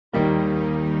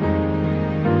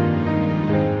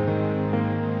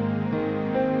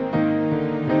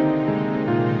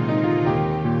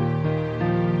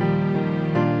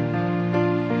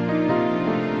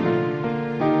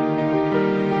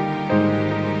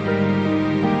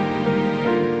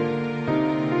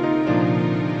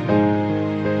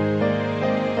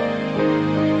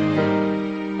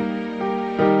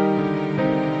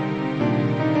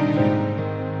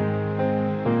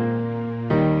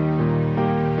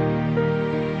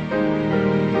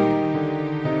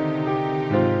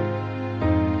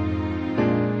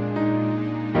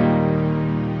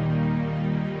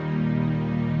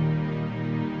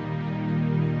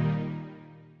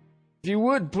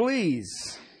would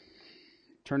please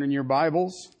turn in your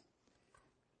Bibles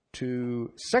to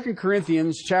 2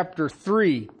 Corinthians chapter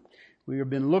 3. We have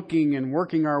been looking and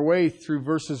working our way through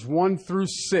verses 1 through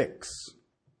 6.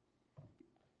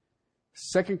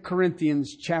 2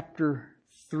 Corinthians chapter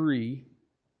 3,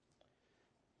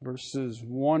 verses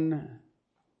 1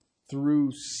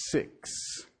 through 6.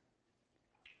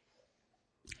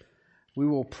 We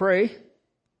will pray,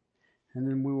 and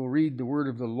then we will read the word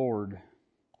of the Lord.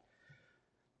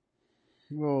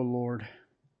 Oh Lord,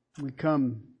 we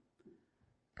come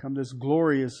this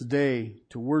glorious day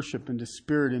to worship in the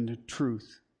Spirit and the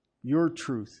truth, your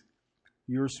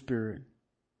Spirit.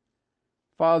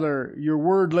 Father, your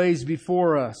word lays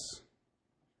before us,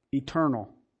 eternal.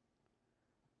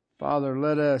 Father,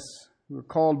 let us, who are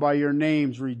called by your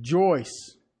names,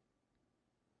 rejoice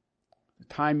the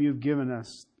time you've given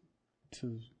us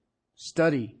to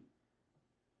study,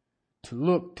 to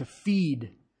look, to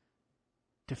feed,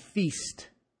 to feast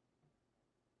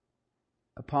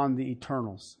upon the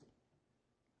eternals.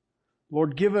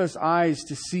 Lord, give us eyes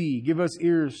to see, give us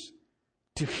ears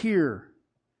to hear.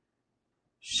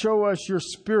 Show us your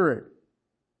Spirit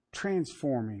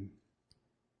transforming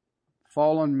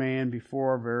fallen man before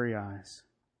our very eyes.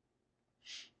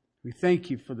 We thank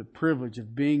you for the privilege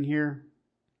of being here.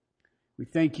 We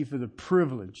thank you for the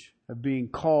privilege of being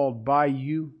called by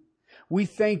you. We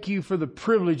thank you for the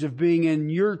privilege of being in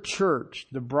your church,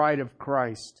 the bride of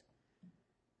Christ.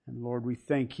 And Lord, we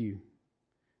thank you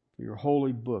for your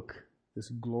holy book this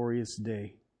glorious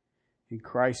day. In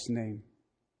Christ's name,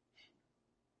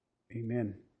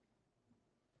 amen.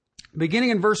 Beginning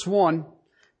in verse 1,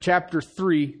 chapter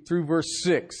 3 through verse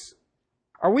 6.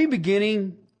 Are we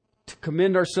beginning to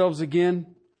commend ourselves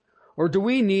again? Or do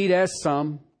we need, as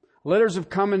some, letters of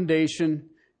commendation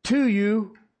to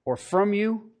you or from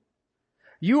you?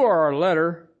 You are our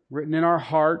letter, written in our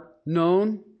heart,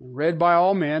 known, and read by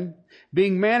all men,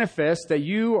 being manifest that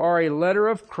you are a letter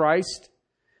of Christ,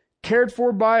 cared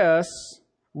for by us,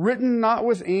 written not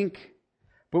with ink,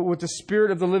 but with the Spirit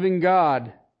of the living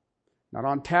God, not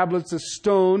on tablets of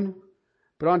stone,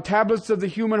 but on tablets of the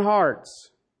human hearts.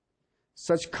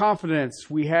 Such confidence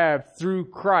we have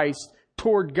through Christ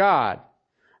toward God.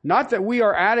 Not that we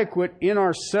are adequate in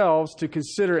ourselves to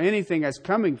consider anything as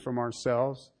coming from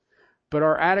ourselves, but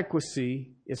our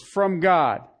adequacy is from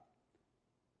God,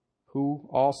 who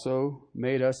also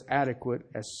made us adequate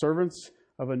as servants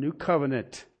of a new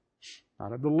covenant,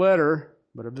 not of the letter,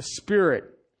 but of the Spirit.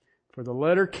 For the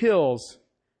letter kills,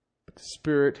 but the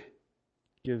Spirit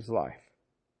gives life.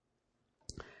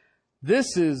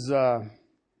 This is a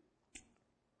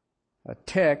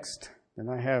text that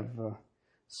I have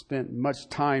spent much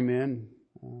time in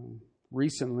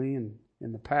recently and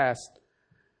in the past,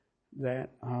 that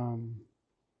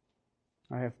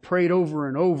I have prayed over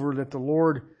and over that the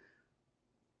Lord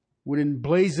would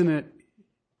emblazon it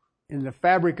in the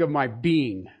fabric of my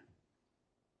being.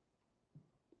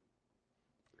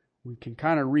 We can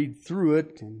kind of read through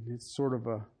it, and it's sort of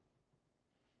a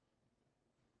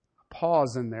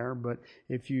pause in there, but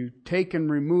if you take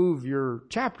and remove your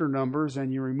chapter numbers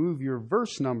and you remove your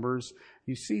verse numbers,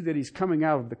 you see that he's coming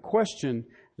out of the question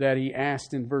that he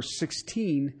asked in verse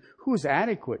 16, who is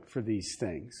adequate for these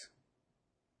things?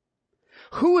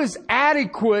 Who is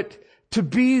adequate to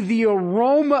be the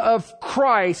aroma of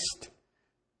Christ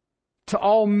to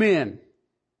all men?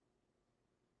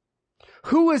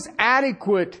 Who is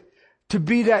adequate to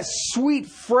be that sweet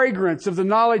fragrance of the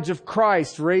knowledge of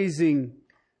Christ raising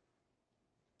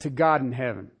to God in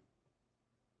heaven?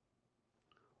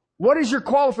 What is your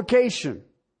qualification?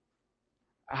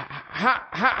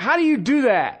 How do you do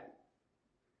that?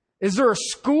 Is there a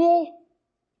school?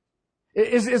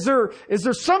 Is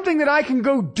there something that I can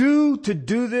go do to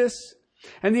do this?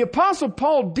 And the Apostle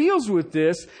Paul deals with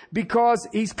this because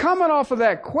he's coming off of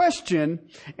that question.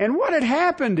 And what had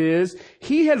happened is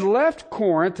he had left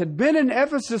Corinth, had been in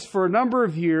Ephesus for a number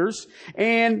of years,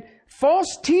 and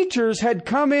false teachers had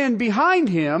come in behind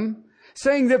him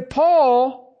saying that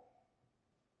Paul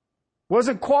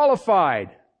wasn't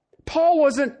qualified. Paul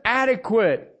wasn't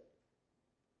adequate.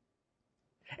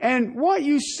 And what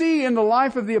you see in the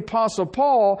life of the Apostle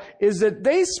Paul is that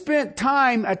they spent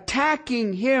time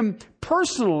attacking him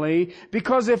personally,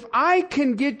 because if I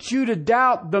can get you to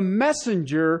doubt the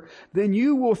messenger, then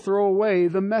you will throw away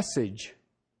the message.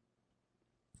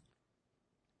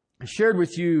 I shared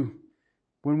with you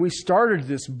when we started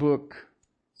this book,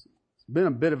 it's been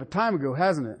a bit of a time ago,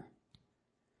 hasn't it?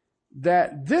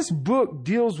 That this book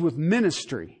deals with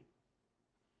ministry.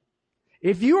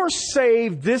 If you are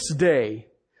saved this day,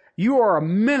 you are a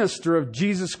minister of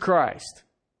Jesus Christ.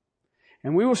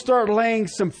 And we will start laying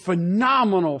some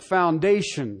phenomenal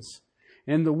foundations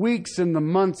in the weeks and the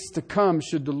months to come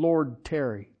should the Lord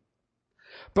tarry.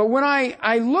 But when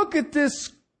I look at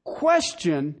this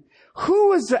question,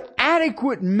 who is the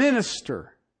adequate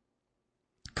minister?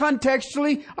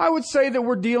 Contextually, I would say that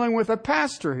we're dealing with a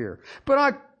pastor here.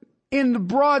 But in the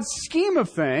broad scheme of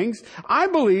things, I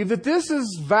believe that this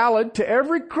is valid to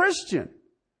every Christian.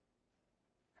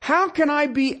 How can I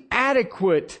be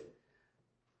adequate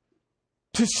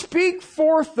to speak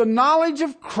forth the knowledge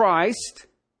of Christ,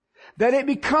 that it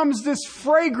becomes this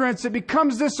fragrance, it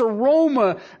becomes this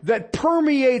aroma that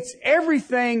permeates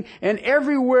everything and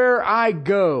everywhere I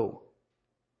go?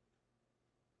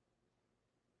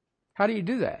 How do you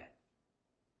do that?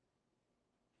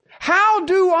 How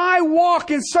do I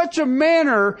walk in such a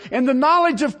manner in the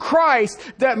knowledge of Christ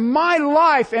that my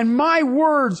life and my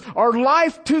words are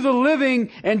life to the living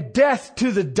and death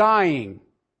to the dying?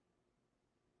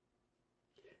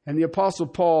 And the Apostle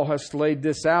Paul has laid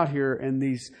this out here in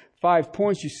these 5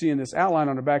 points you see in this outline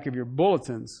on the back of your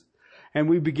bulletins. And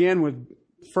we began with the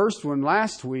first one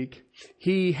last week.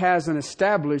 He has an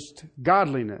established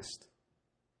godliness.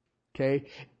 Okay?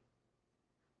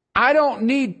 I don't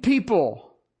need people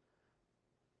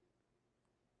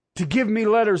to give me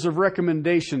letters of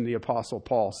recommendation, the Apostle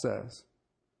Paul says.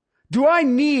 Do I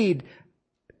need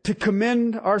to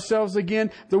commend ourselves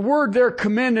again? The word there,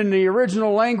 commend, in the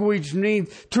original language means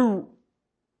to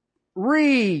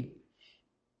re-you.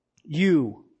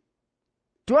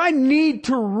 Do I need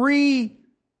to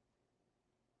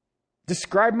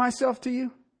re-describe myself to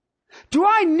you? Do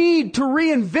I need to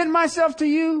reinvent myself to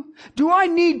you? Do I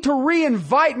need to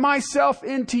re-invite myself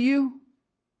into you?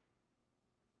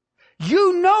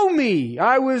 You know me.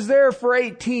 I was there for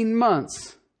 18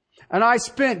 months. And I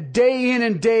spent day in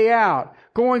and day out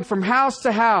going from house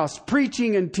to house,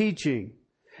 preaching and teaching.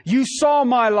 You saw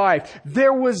my life.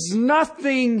 There was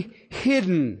nothing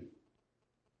hidden.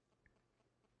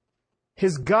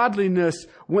 His godliness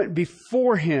went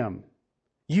before him.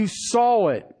 You saw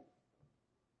it.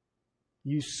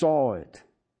 You saw it.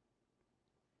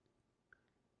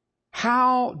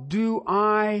 How do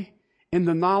I, in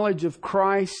the knowledge of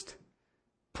Christ,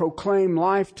 proclaim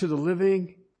life to the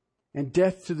living and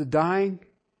death to the dying?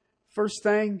 First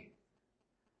thing,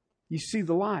 you see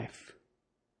the life.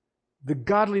 The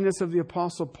godliness of the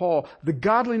Apostle Paul, the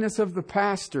godliness of the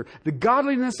pastor, the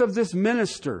godliness of this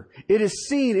minister. It is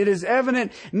seen, it is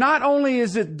evident. Not only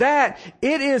is it that,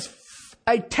 it is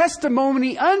a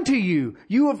testimony unto you.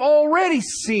 You have already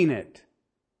seen it.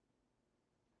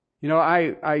 You know,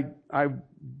 I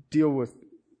deal with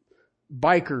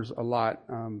bikers a lot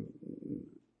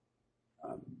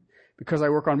because I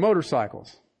work on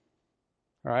motorcycles.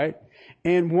 All right?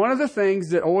 And one of the things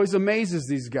that always amazes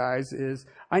these guys is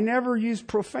I never use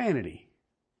profanity.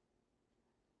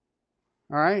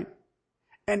 All right?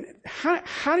 And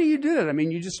how do you do that? I mean,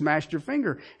 you just smashed your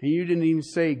finger and you didn't even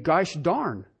say, gosh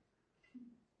darn.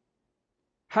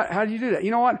 How do you do that?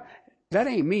 You know what? That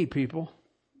ain't me, people.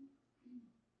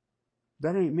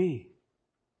 That ain't me.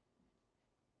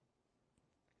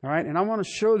 All right? And I want to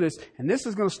show this, and this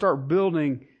is going to start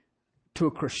building to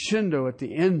a crescendo at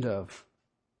the end of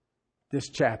this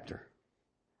chapter.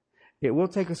 It will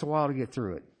take us a while to get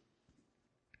through it.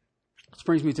 This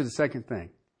brings me to the second thing.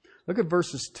 Look at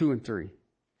verses 2 and 3.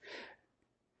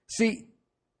 See,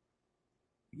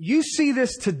 you see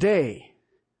this today.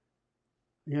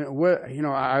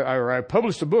 I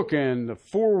published a book and the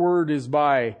foreword is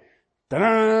by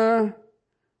da-da,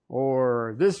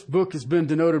 or this book has been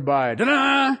denoted by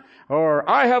da-da, or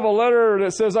I have a letter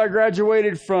that says I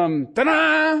graduated from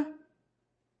da-da.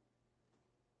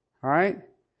 All right?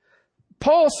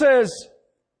 Paul says,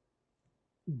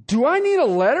 do I need a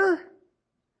letter?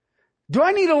 Do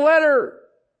I need a letter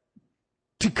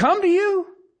to come to you?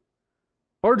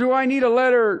 Or do I need a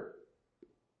letter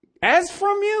as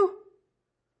from you?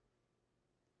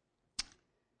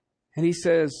 And he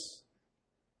says,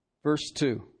 verse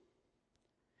 2,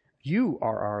 you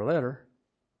are our letter,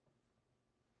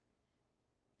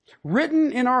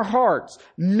 written in our hearts,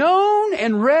 known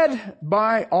and read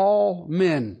by all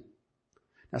men.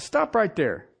 Now stop right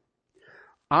there.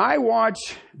 I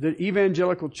watch the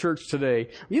evangelical church today.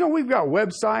 You know, we've got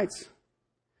websites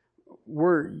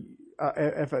where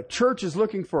if a church is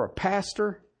looking for a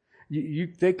pastor,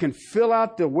 they can fill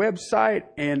out the website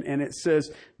and it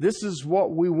says, this is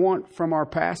what we want from our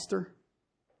pastor.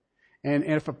 And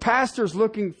if a pastor is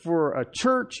looking for a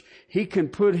church, he can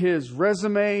put his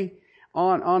resume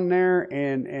on there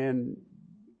and then,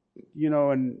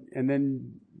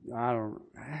 I don't know,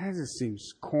 that just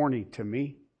seems corny to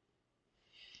me.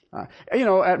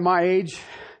 At my age,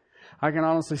 I can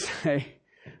honestly say,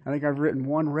 I think I've written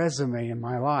one resume in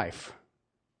my life.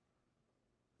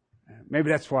 Maybe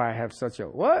that's why I have such a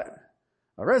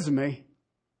resume?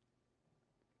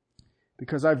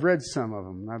 Because I've read some of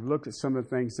them. I've looked at some of the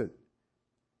things that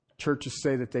churches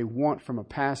say that they want from a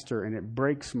pastor, and it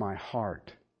breaks my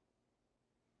heart.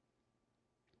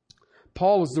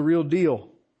 Paul was the real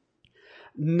deal.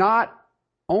 Not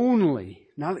only,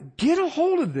 now get a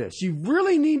hold of this. You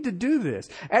really need to do this.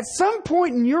 At some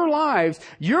point in your lives,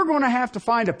 you're going to have to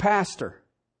find a pastor.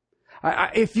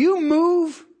 If you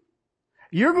move,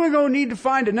 you're going to need to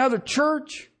find another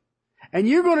church, and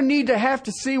you're going to have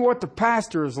to see what the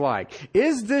pastor is like.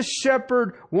 Is this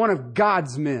shepherd one of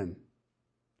God's men?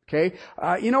 Okay?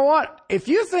 You know what? If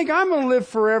you think I'm going to live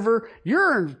forever,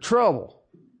 you're in trouble.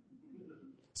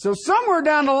 So somewhere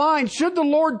down the line, should the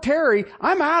Lord tarry,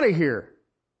 I'm out of here.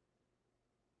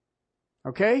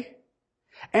 Okay?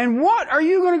 And what are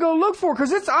you going to go look for?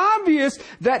 Because it's obvious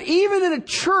that even in a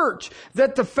church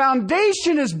that the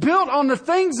foundation is built on the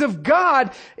things of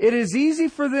God, it is easy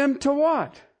for them to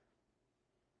what?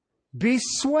 Be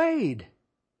swayed.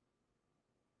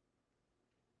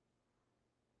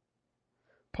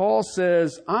 Paul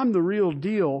says, I'm the real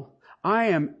deal. I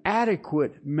am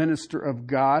adequate minister of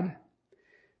God,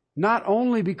 not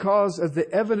only because of the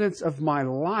evidence of my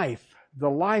life, the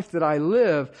life that I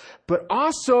live, but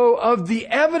also of the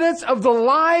evidence of the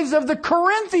lives of the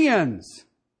Corinthians.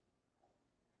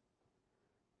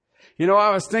 You know,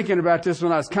 I was thinking about this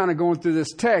when I was kind of going through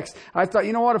this text. I thought,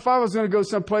 you know what, if I was going to go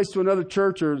someplace to another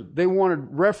church or they wanted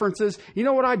references, you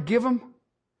know what I'd give them?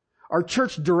 Our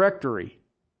church directory.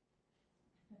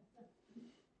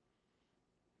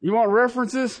 You want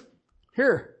references?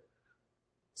 Here.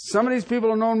 Some of these people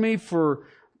have known me for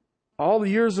all the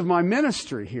years of my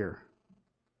ministry here.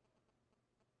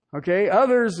 Okay,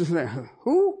 others,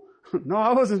 who? No,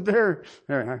 I wasn't there.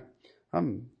 I'm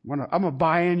a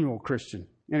biannual Christian.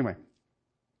 Anyway,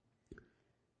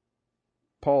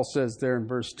 Paul says there in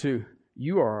verse 2,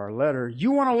 you are our letter.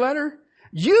 You want a letter?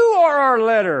 You are our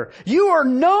letter. You are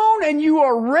known and you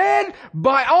are read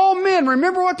by all men.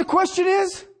 Remember what the question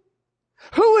is?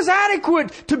 Who is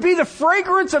adequate to be the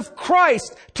fragrance of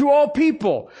Christ to all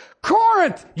people?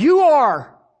 Corinth, you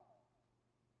are.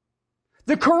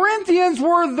 The Corinthians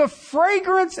were the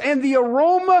fragrance and the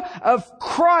aroma of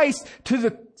Christ to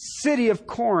the city of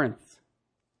Corinth.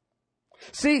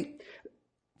 See,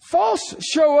 false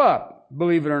show up,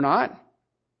 believe it or not,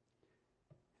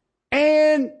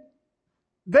 and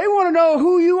they want to know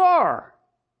who you are.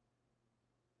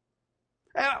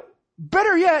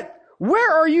 Better yet,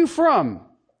 where are you from?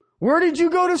 Where did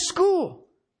you go to school?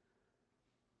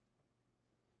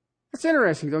 That's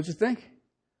interesting, don't you think?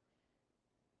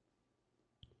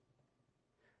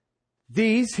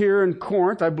 These here in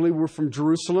Corinth, I believe we're from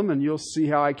Jerusalem, and you'll see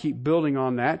how I keep building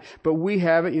on that. But we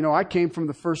have it. You know, I came from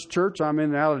the first church. I'm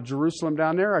out of Jerusalem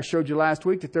down there. I showed you last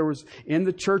week that there was in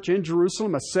the church in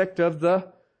Jerusalem a sect of the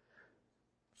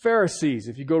Pharisees.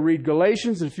 If you go read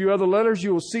Galatians and a few other letters,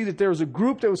 you will see that there was a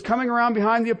group that was coming around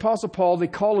behind the Apostle Paul. They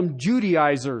call them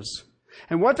Judaizers.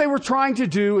 And what they were trying to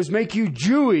do is make you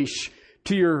Jewish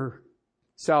to your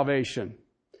salvation.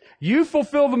 You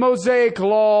fulfill the Mosaic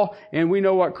law, and we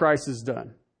know what Christ has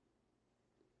done.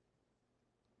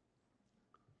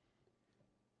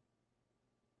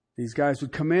 These guys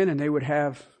would come in and they would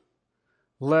have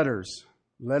letters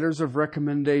of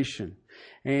recommendation.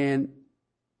 And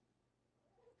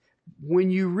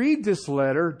when you read this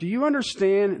letter, do you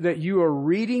understand that you are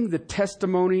reading the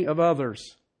testimony of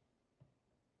others?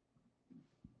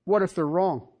 What if they're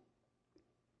wrong?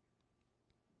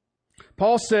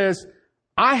 Paul says,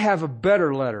 I have a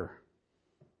better letter.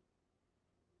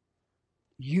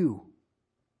 You.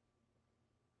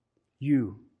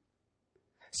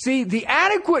 See, the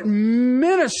adequate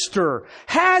minister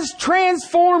has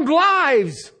transformed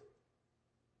lives.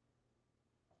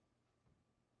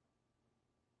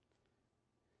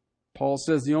 Paul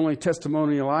says the only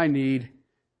testimonial I need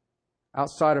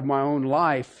outside of my own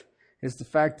life is the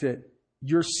fact that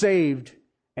you're saved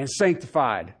and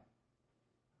sanctified.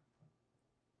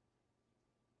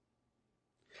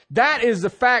 That is the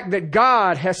fact that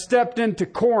God has stepped into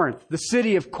Corinth, the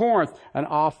city of Corinth, an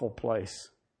awful place,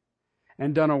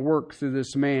 and done a work through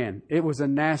this man. It was a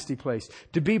nasty place.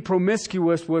 To be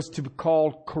promiscuous was to be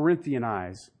called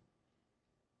Corinthianize.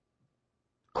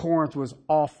 Corinth was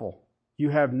awful.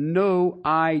 You have no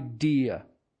idea.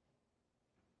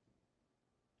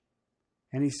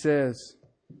 And he says,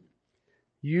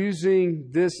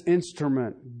 using this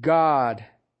instrument, God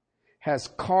has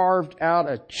carved out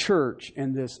a church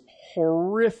in this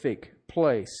horrific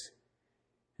place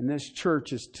And this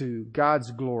church is to God's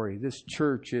glory. This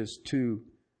church is to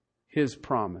His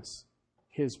promise,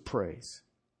 His praise.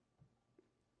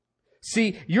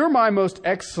 See, you're my most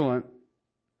excellent,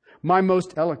 my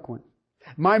most eloquent,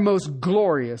 my most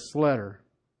glorious letter.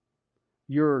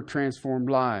 Your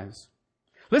transformed lives.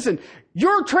 Listen,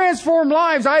 your transformed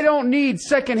lives, I don't need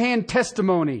secondhand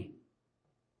testimony.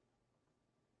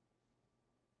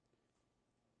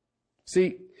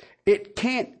 See, it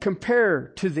can't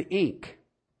compare to the ink.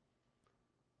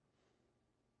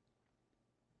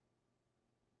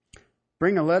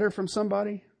 Bring a letter from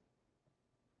somebody.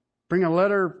 Bring a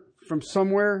letter from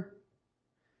somewhere.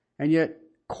 And yet,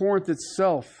 Corinth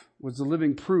itself was the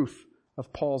living proof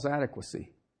of Paul's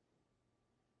adequacy.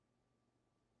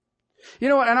 You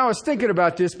know what? And I was thinking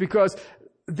about this because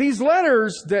these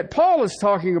letters that Paul is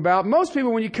talking about, most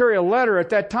people, when you carry a letter at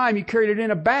that time, you carried it in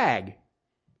a bag.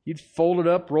 You'd fold it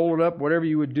up, roll it up, whatever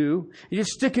you would do. You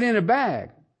just stick it in a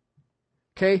bag.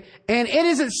 Okay? And it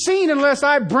isn't seen unless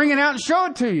I bring it out and show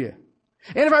it to you.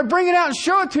 And if I bring it out and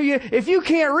show it to you, if you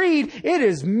can't read, it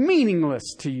is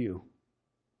meaningless to you.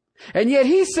 And yet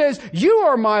he says, you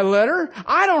are my letter.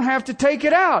 I don't have to take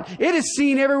it out. It is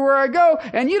seen everywhere I go.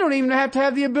 And you don't even have to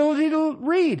have the ability to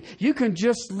read. You can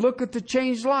just look at the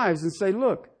changed lives and say,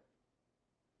 look,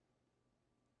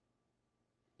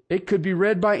 it could be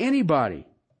read by anybody.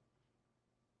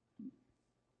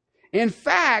 In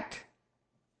fact,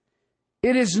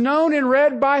 it is known and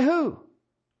read by who?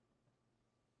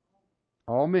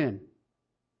 All men.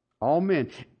 All men.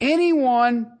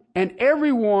 Anyone and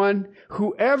everyone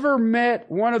who ever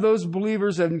met one of those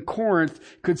believers in Corinth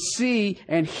could see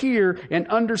and hear and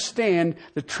understand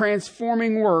the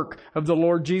transforming work of the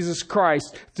Lord Jesus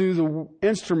Christ through the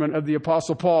instrument of the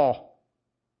Apostle Paul.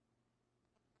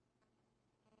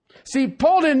 See,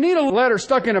 Paul didn't need a letter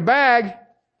stuck in a bag.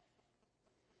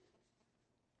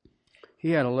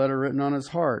 He had a letter written on his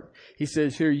heart. He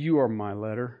says, here, you are my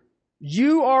letter.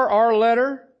 You are our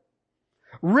letter,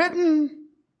 written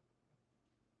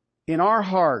in our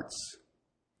hearts.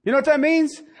 You know what that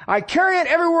means? I carry it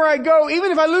everywhere I go,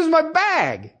 even if I lose my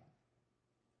bag.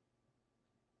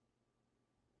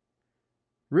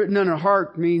 Written on a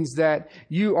heart means that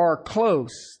you are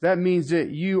close. That means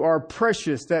that you are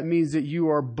precious. That means that you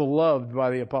are beloved by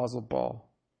the Apostle Paul.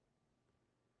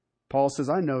 Paul says,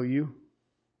 I know you.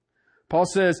 Paul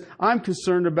says, I'm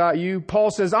concerned about you.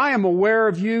 Paul says, I am aware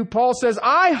of you. Paul says,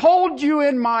 I hold you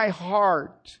in my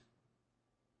heart.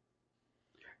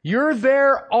 You're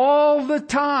there all the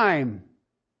time.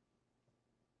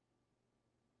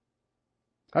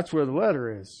 That's where the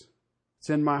letter is. It's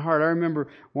in my heart. I remember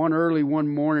one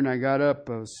morning I got up,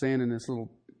 I was staying in this little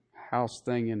house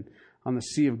thing on the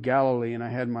Sea of Galilee, and I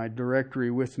had my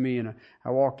directory with me, and I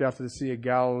walked out to the Sea of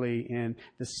Galilee, and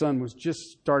the sun was just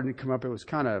starting to come up. It was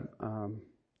kind of,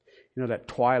 that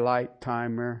twilight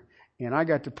time there. And I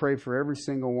got to pray for every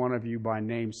single one of you by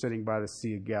name sitting by the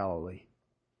Sea of Galilee.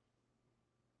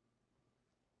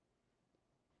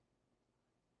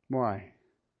 Why?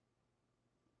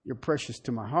 You're precious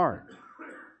to my heart.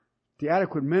 The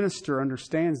adequate minister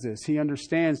understands this. He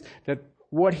understands that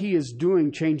what he is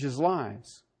doing changes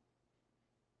lives.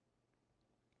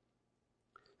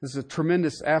 This is a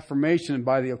tremendous affirmation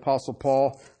by the Apostle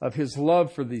Paul of his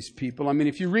love for these people. I mean,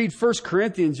 if you read 1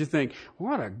 Corinthians, you think,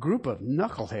 what a group of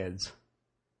knuckleheads.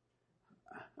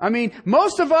 I mean,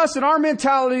 most of us in our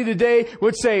mentality today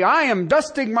would say, I am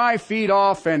dusting my feet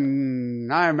off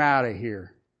and I'm out of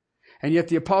here. And yet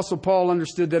the Apostle Paul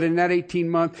understood that in that 18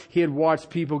 months, he had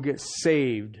watched people get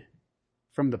saved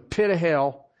from the pit of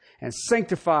hell and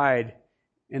sanctified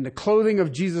in the clothing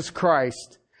of Jesus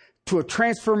Christ to a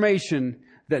transformation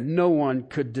that no one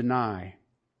could deny.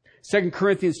 2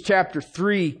 Corinthians chapter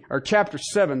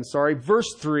 7,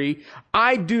 verse 3,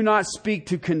 I do not speak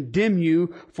to condemn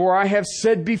you, for I have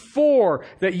said before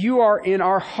that you are in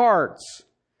our hearts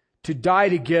to die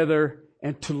together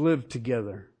and to live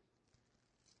together.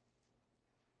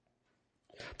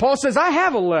 Paul says, I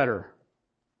have a letter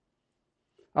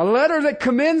that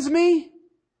commends me.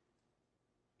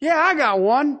 Yeah, I got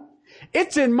one.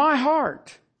 It's in my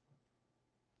heart.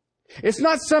 It's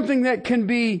not something that can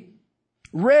be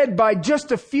read by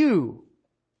just a few.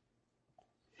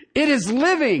 It is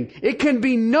living. It can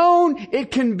be known.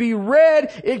 It can be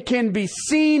read. It can be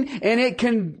seen.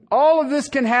 And all of this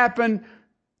can happen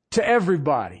to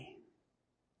everybody.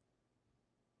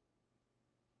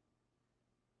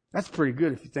 That's pretty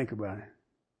good if you think about it.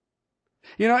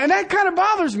 And that kind of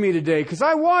bothers me today because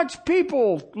I watch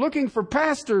people looking for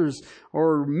pastors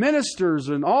or ministers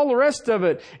and all the rest of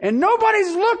it. And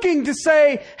nobody's looking to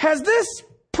say, has this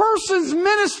person's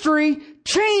ministry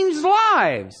changed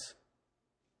lives?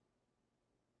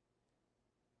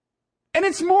 And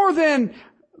it's more than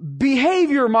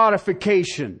behavior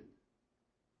modification.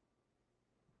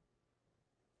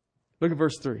 Look at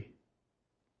verse 3.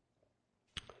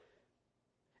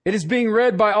 It is being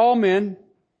read by all men,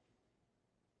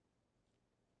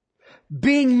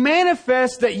 being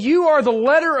manifest that you are the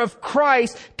letter of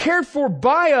Christ, cared for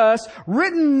by us,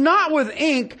 written not with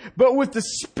ink, but with the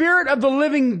Spirit of the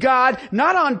living God,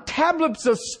 not on tablets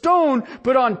of stone,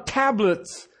 but on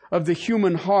tablets of the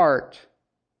human heart.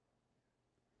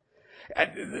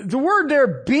 The word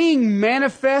there, being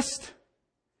manifest,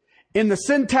 in the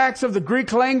syntax of the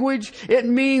Greek language, it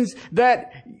means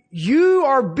that you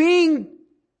are being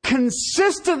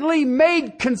consistently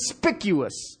made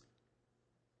conspicuous.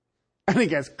 I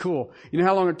think that's cool. You know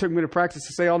how long it took me to practice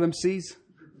to say all them C's?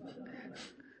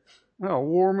 Oh,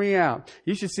 wore me out.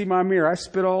 You should see my mirror. I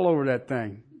spit all over that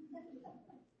thing.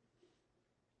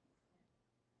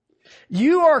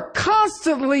 You are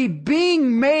constantly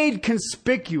being made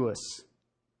conspicuous.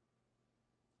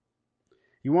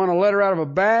 You want a letter out of a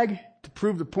bag to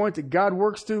prove the point that God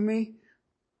works through me?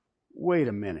 Wait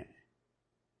a minute.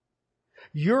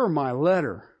 You're my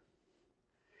letter.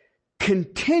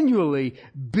 Continually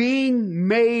being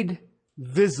made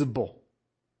visible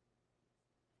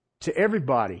to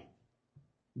everybody,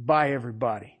 by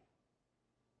everybody.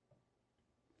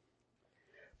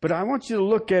 But I want you to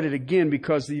look at it again,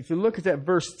 because if you look at that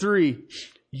verse 3,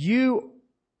 you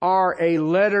are a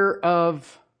letter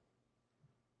of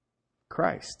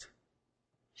Christ.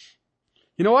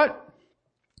 You know what?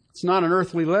 It's not an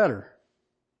earthly letter.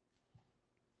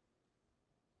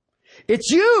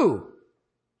 It's you.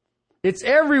 It's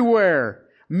everywhere.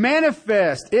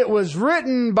 Manifest. It was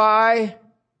written by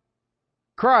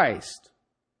Christ.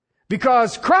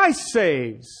 Because Christ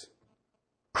saves.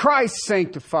 Christ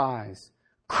sanctifies.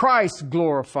 Christ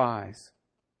glorifies.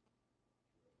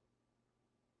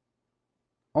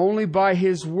 Only by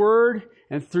His Word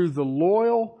and through the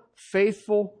loyal,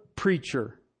 faithful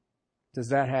preacher does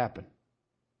that happen.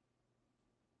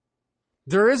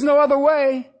 There is no other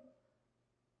way.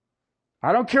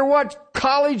 I don't care what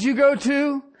college you go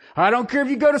to. I don't care if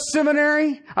you go to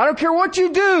seminary. I don't care what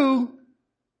you do.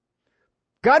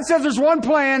 God says there's one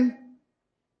plan.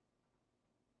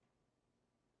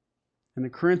 And the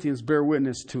Corinthians bear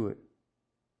witness to it.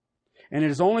 And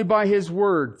it is only by His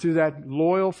Word, through that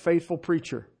loyal, faithful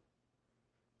preacher,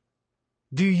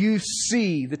 do you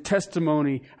see the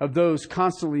testimony of those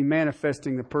constantly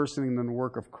manifesting the person and the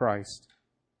work of Christ.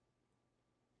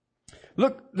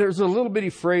 Look, there's a little bitty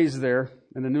phrase there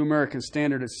in the New American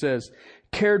Standard. It says,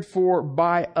 cared for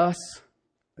by us.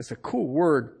 That's a cool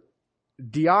word.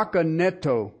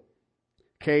 Diakoneto.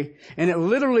 Okay? And it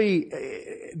literally,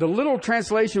 the literal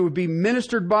translation would be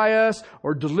ministered by us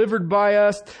or delivered by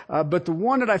us. But the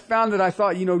one that I found that I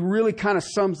thought, really kind of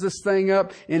sums this thing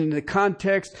up in the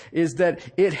context is that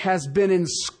it has been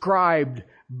inscribed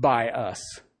by us.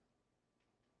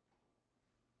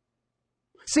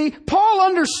 See, Paul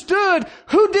understood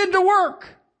who did the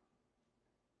work.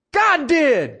 God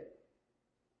did.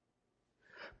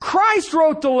 Christ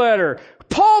wrote the letter.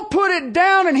 Paul put it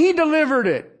down and he delivered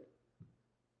it.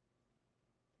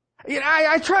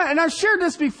 I try, and I've shared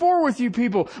this before with you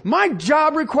people. My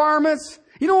job requirements,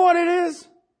 you know what it is?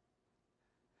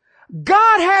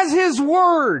 God has His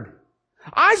Word.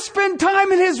 I spend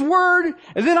time in His Word,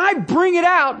 and then I bring it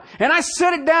out, and I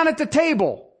set it down at the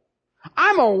table.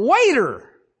 I'm a waiter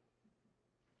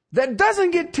that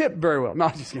doesn't get tipped very well. No,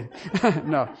 I'm just kidding.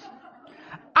 No.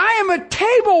 I am a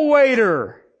table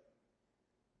waiter.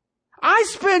 I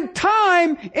spend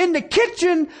time in the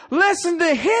kitchen listening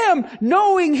to Him,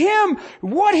 knowing Him,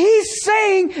 what He's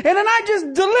saying, and then I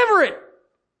just deliver it.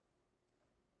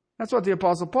 That's what the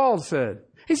Apostle Paul said.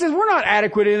 He says, we're not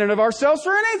adequate in and of ourselves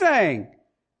for anything.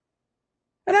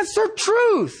 And that's the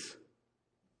truth.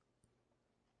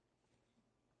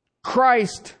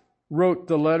 Christ wrote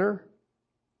the letter.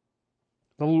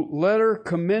 The letter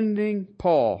commending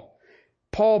Paul.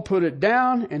 Paul put it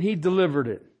down and he delivered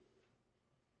it.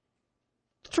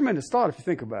 It's a tremendous thought if you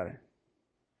think about it.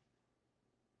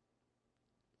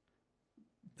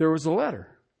 There was a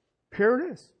letter. Here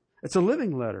it is. It's a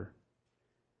living letter.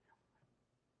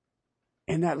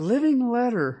 And that living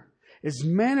letter is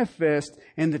manifest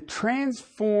in the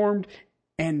transformed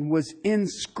and was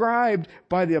inscribed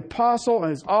by the apostle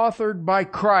and is authored by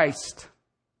Christ.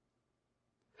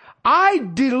 I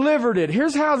delivered it.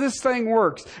 Here's how this thing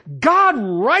works. God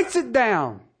writes it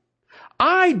down.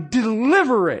 I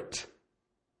deliver it.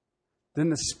 Then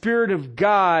the Spirit of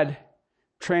God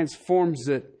transforms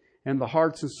it in the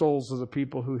hearts and souls of the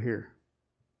people who hear.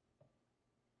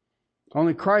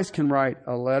 Only Christ can write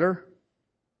a letter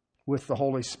with the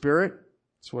Holy Spirit.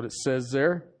 That's what it says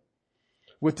there.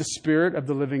 With the Spirit of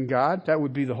the living God. That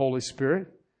would be the Holy Spirit.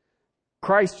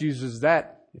 Christ uses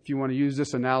that, if you want to use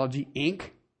this analogy,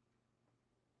 ink.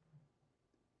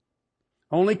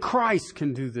 Only Christ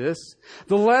can do this.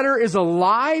 The letter is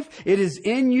alive. It is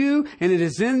in you, and it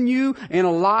is in you and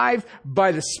alive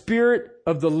by the Spirit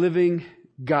of the living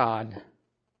God.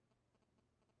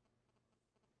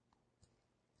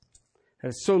 That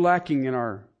is so lacking in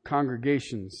our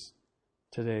congregations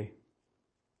today.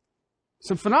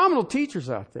 Some phenomenal teachers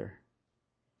out there.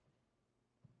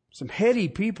 Some heady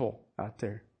people out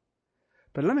there.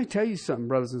 But let me tell you something,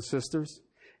 brothers and sisters.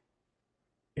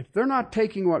 If they're not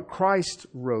taking what Christ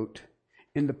wrote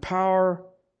in the power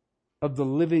of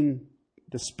the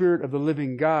Spirit of the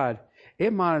living God,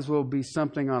 it might as well be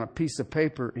something on a piece of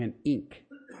paper in ink.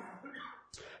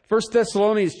 1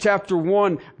 Thessalonians chapter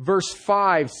 1 verse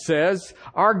 5 says,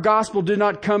 "Our gospel did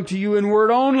not come to you in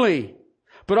word only,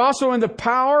 but also in the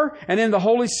power and in the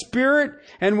Holy Spirit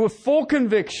and with full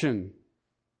conviction."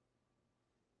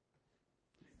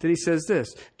 Then he says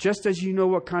this, "Just as you know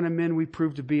what kind of men we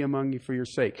prove to be among you for your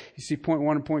sake." You see point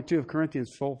 1 and point 2 of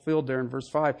Corinthians fulfilled there in verse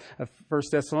 5 of 1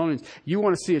 Thessalonians. You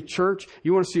want to see a church,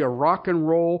 you want to see a rock and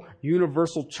roll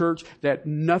universal church that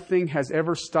nothing has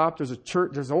ever stopped. There's a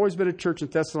church, there's always been a church in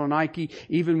Thessalonica,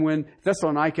 even when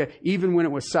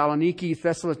it was Saloniki,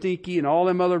 Thessaloniki, and all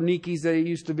them other Nikis that it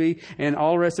used to be, and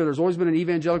all the rest of it. There's always been an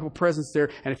evangelical presence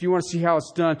there. And if you want to see how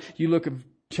it's done, you look at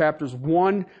chapters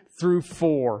 1 through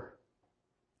 4.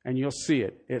 And you'll see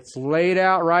it. It's laid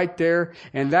out right there.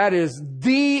 And that is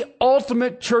the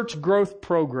ultimate church growth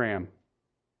program.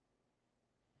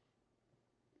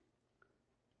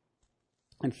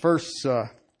 In 1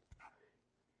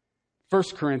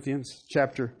 Corinthians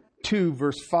chapter 2,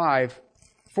 verse 5,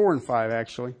 4 and 5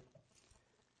 actually.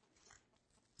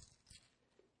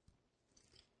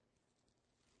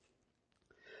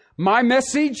 My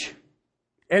message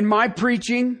and my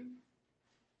preaching.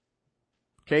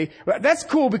 Okay, that's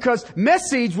cool because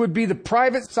message would be the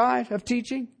private side of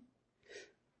teaching.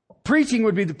 Preaching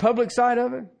would be the public side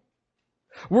of it.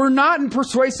 We're not in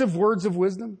persuasive words of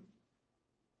wisdom,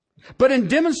 but in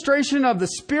demonstration of the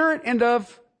Spirit and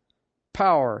of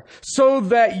power, so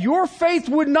that your faith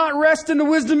would not rest in the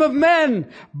wisdom of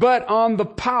men, but on the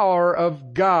power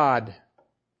of God.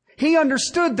 He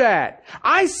understood that.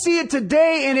 I see it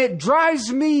today and it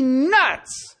drives me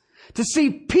nuts to see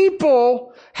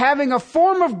people having a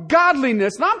form of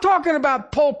godliness, and I'm talking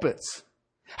about pulpits,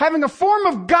 having a form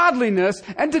of godliness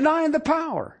and denying the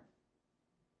power.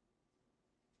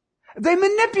 They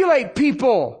manipulate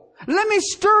people. Let me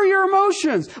stir your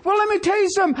emotions. Well, let me tell you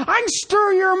something. I can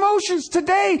stir your emotions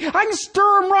today. I can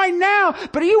stir them right now.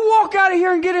 But if you walk out of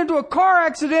here and get into a car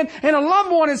accident and a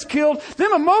loved one is killed,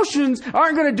 them emotions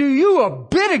aren't going to do you a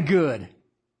bit of good.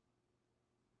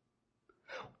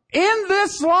 In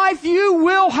this life, you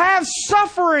will have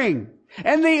suffering.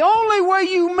 And the only way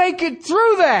you make it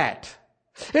through that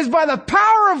is by the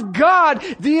power of God,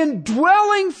 the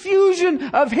indwelling fusion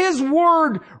of His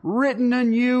Word written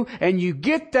in you. And you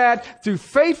get that through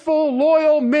faithful,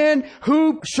 loyal men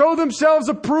who show themselves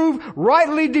approved,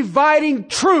 rightly dividing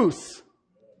truth.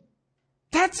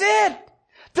 That's it.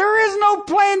 There is no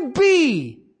plan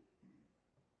B.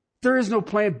 There is no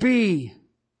plan B.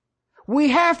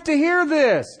 We have to hear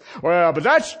this. Well, but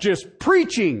that's just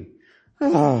preaching.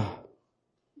 Oh.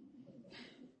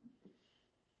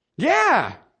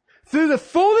 Yeah. Through the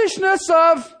foolishness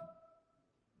of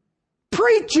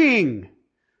preaching,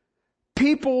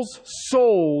 people's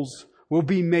souls will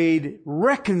be made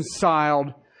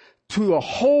reconciled to a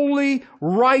holy,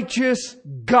 righteous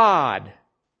God.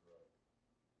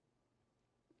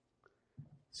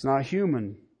 It's not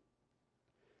human.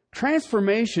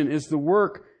 Transformation is the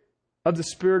work of the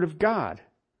Spirit of God.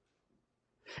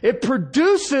 It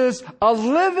produces a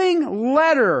living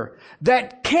letter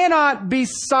that cannot be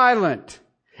silent.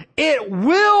 It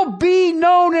will be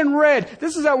known and read.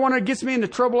 This is that one that gets me into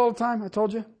trouble all the time, I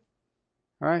told you.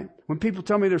 All right? When people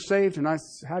tell me they're saved, and I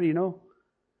say, how do you know?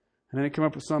 And then they come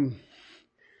up with some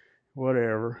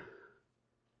whatever.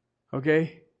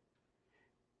 Okay?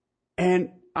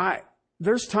 And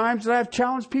there's times that I've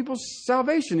challenged people's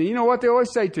salvation. And you know what they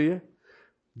always say to you?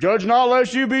 Judge not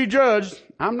lest you be judged.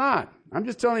 I'm not. I'm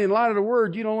just telling you, in light of the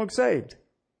Word, you don't look saved.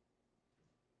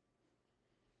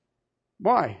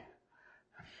 Why?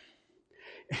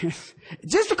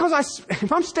 Just because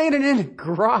if I'm standing in a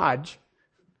garage,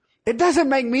 it doesn't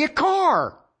make me a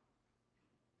car.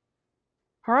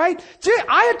 All right?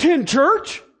 I attend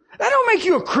church. That don't make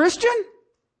you a Christian.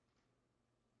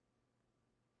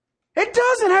 It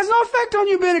doesn't. It has no effect on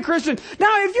you being a Christian.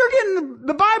 Now, if you're getting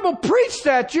the Bible preached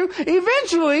at you,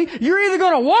 eventually you're either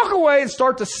going to walk away and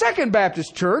start the Second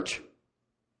Baptist Church,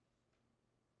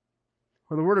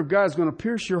 or the Word of God is going to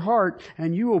pierce your heart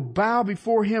and you will bow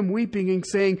before Him weeping and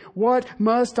saying, what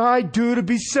must I do to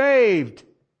be saved?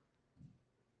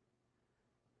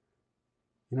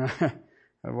 You know,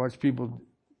 I've watched people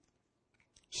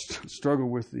struggle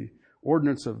with the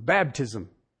ordinance of baptism.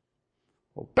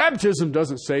 Well, baptism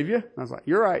doesn't save you. I was like,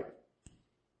 you're right.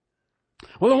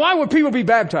 Well, then why would people be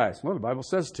baptized? Well, the Bible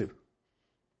says to.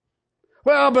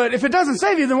 Well, but if it doesn't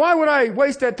save you, then why would I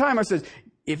waste that time? I said,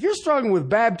 if you're struggling with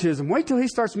baptism, wait till He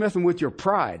starts messing with your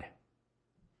pride.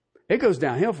 It goes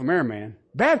downhill from there, man.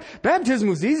 Baptism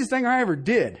was the easiest thing I ever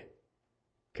did.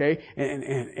 Okay?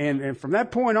 And from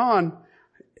that point on,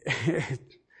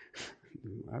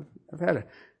 I've had a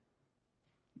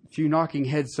few knocking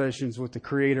head sessions with the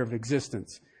Creator of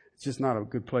existence. It's just not a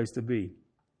good place to be.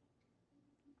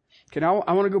 Okay, now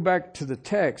I want to go back to the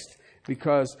text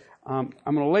because I'm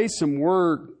going to lay some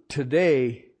word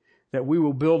today that we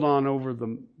will build on over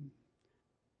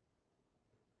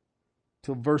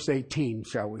till verse 18,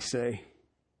 shall we say.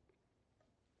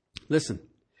 Listen,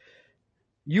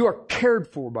 you are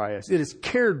cared for by us. It is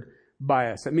cared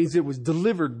by us. That means it was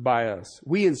delivered by us.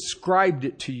 We inscribed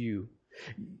it to you.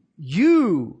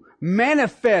 You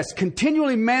manifest,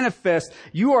 continually manifest,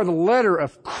 you are the letter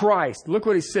of Christ. Look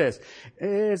what he says.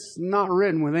 It's not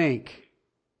written with ink.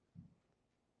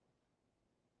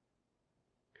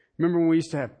 Remember when we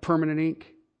used to have permanent ink?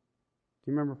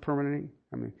 Do you remember permanent ink?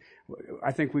 I mean,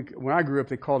 I think when I grew up,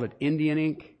 they called it Indian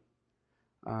ink.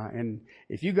 And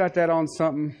if you got that on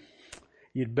something,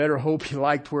 you'd better hope you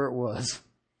liked where it was.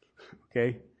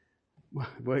 Okay?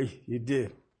 Well, you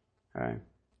did. All right.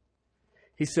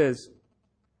 He says,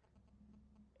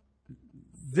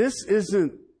 this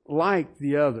isn't like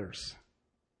the others.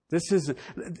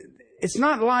 It's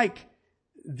not like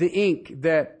the ink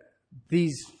that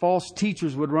these false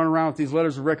teachers would run around with these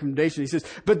letters of recommendation. He says,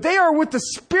 but they are with the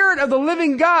Spirit of the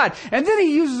living God. And then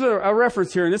he uses a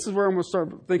reference here, and this is where I'm going to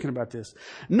start thinking about this.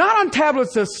 Not on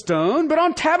tablets of stone, but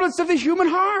on tablets of the human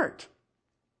heart.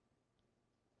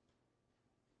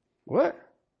 What?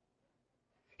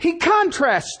 He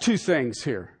contrasts two things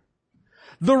here.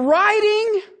 The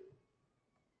writing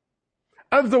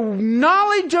of the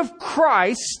knowledge of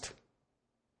Christ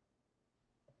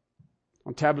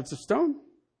on tablets of stone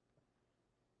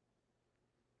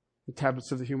and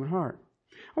tablets of the human heart.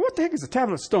 Well, what the heck is a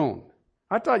tablet of stone?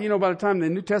 I thought, by the time the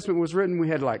New Testament was written, we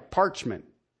had like parchment.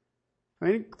 I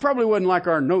mean, it probably wasn't like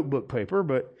our notebook paper,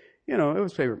 but, it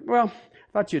was paper. Well,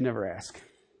 I thought you'd never ask.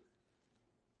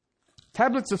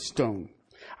 Tablets of stone.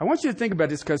 I want you to think about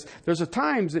this because there's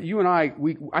times that you and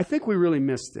I think we really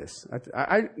miss this.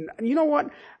 You know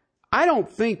what? I don't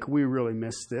think we really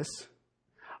miss this.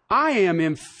 I am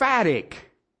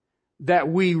emphatic that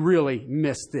we really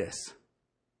miss this.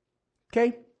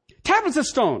 Okay? Tablets of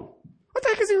stone. What the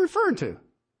heck is he referring to?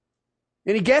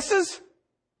 Any guesses?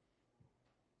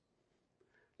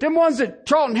 Them ones that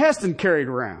Charlton Heston carried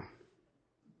around.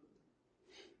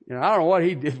 I don't know what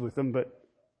he did with them, but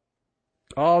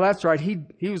oh, that's right.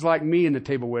 He was like me in the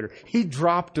table waiter. He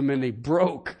dropped them and they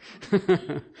broke.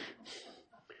 That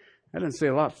doesn't say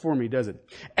a lot for me, does it?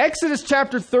 Exodus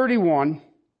chapter 31,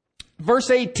 verse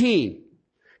 18.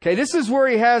 Okay, this is where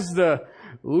he has the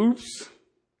oops,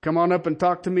 come on up and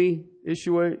talk to me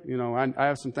issue. I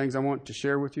have some things I want to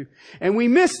share with you. And we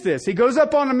miss this. He goes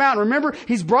up on the mountain. Remember,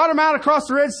 he's brought them out across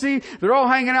the Red Sea. They're all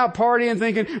hanging out partying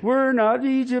thinking, we're not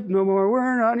Egypt no more.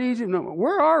 We're not Egypt no more.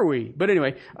 Where are we? But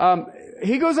anyway,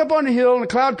 he goes up on the hill and the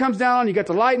cloud comes down. You got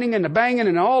the lightning and the banging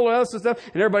and all the else and stuff.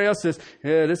 And everybody else says,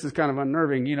 yeah, this is kind of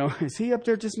unnerving. Is he up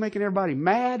there just making everybody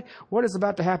mad? What is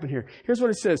about to happen here? Here's what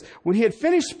it says. When he had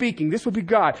finished speaking, this would be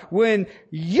God. When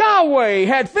Yahweh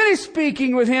had finished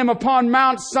speaking with him upon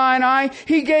Mount Sinai,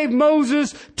 he gave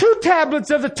Moses 2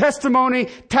 tablets of the testimony,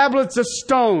 tablets of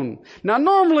stone. Now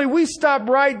normally we stop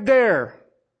right there.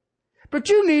 But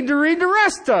you need to read the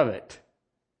rest of it.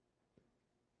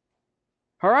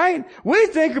 All right? We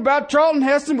think about Charlton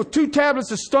Heston with 2 tablets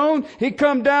of stone. He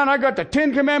come down. I got the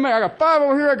 10 Commandments. I got 5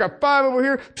 over here. I got 5 over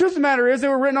here. Truth of the matter is they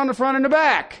were written on the front and the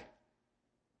back.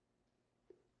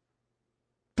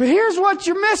 But here's what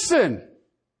you're missing.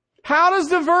 How does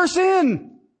the verse end?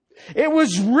 It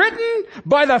was written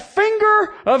by the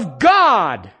finger of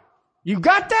God. You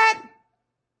got that?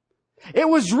 It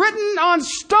was written on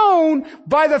stone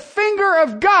by the finger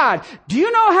of God. Do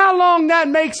you know how long that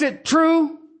makes it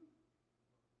true?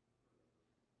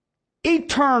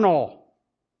 Eternal.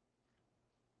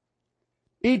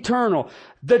 eternal.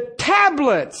 The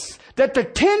tablets that the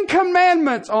Ten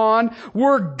Commandments on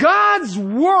were God's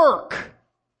work.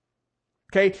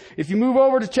 Okay, if you move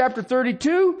over to chapter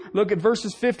 32, look at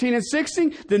verses 15 and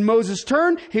 16. Then Moses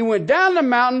turned, he went down the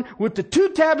mountain with the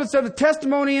 2 tablets of the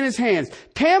testimony in his hands.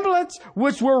 Tablets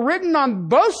which were written on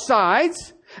both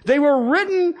sides. They were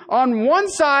written on one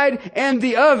side and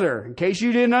the other, in case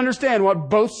you didn't understand what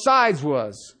both sides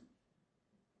was.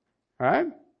 All right?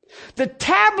 The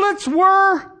tablets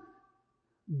were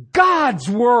God's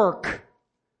work.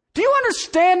 Do you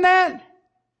understand that?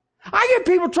 I get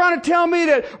people trying to tell me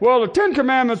that, well, the 10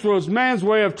 Commandments was man's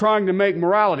way of trying to make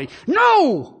morality.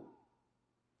 No!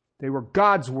 They were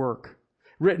God's work,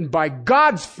 written by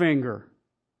God's finger.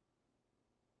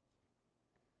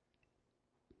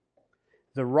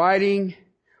 The writing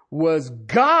was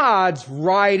God's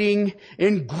writing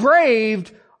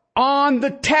engraved on the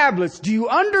tablets. Do you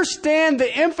understand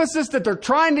the emphasis that they're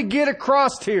trying to get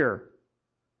across here?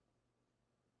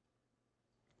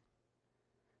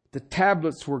 The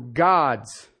tablets were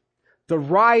God's. The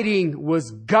writing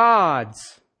was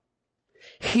God's.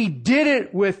 He did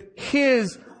it with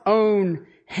His own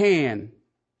hand.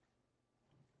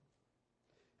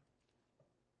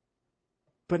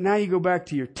 But now you go back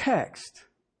to your text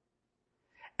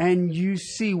and you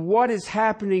see what is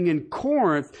happening in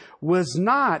Corinth was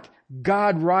not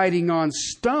God writing on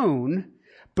stone,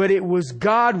 but it was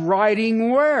God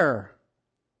writing where?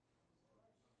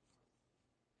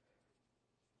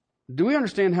 Do we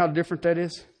understand how different that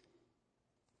is?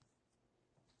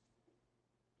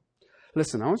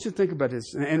 Listen, I want you to think about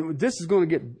this. And this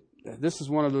is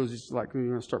one of those, it's like when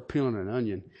you're going to start peeling an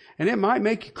onion. And it might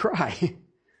make you cry.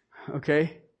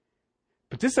 Okay?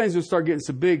 But this thing's going to start getting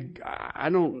so big,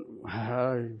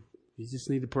 you just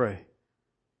need to pray.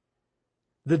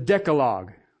 The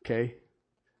Decalogue, okay?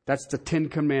 That's the 10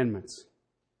 Commandments.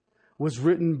 Was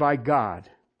written by God.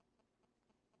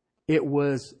 It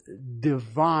was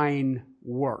divine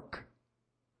work.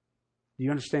 Do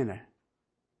you understand that?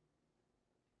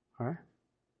 All right?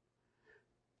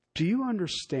 Do you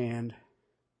understand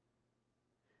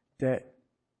that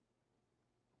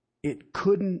it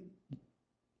couldn't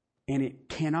and it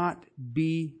cannot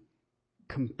be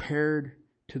compared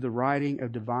to the writing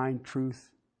of divine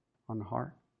truth on the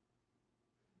heart?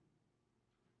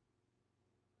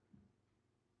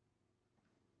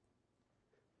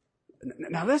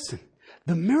 Now listen,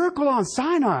 the miracle on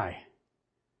Sinai,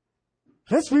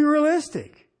 let's be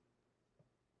realistic.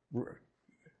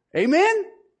 Amen?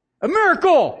 A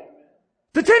miracle.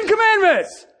 The 10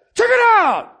 Commandments. Check it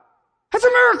out. That's a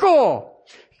miracle.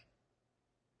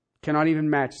 Cannot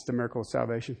even match the miracle of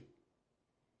salvation.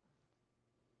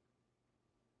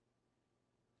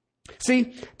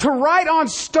 See, to write on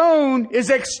stone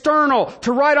is external.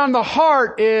 To write on the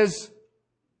heart is...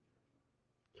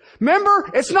 Remember,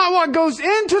 it's not what goes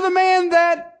into the man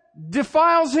that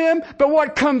defiles him, but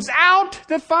what comes out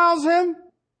defiles him.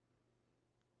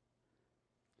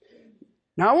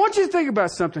 Now, I want you to think about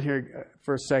something here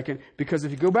for a second, because if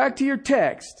you go back to your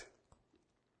text,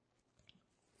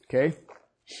 okay,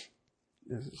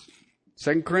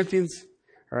 2 Corinthians,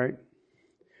 all right,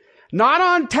 not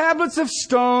on tablets of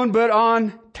stone, but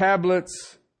on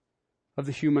tablets of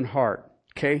the human heart.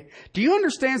 Okay? Do you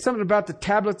understand something about the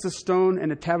tablets of stone and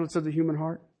the tablets of the human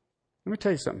heart? Let me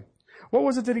tell you something. What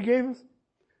was it that He gave us?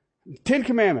 10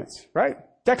 Commandments, right?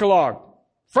 Decalogue.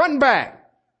 Front and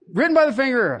back. Written by the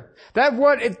finger. That's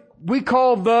what we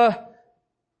call the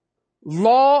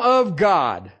law of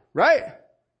God, right?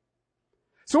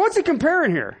 So what's He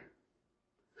comparing here?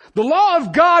 The law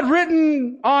of God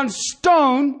written on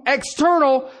stone,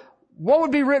 external, what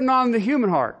would be written on the human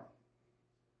heart?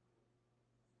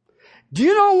 Do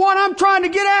you know what I'm trying to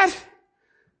get at?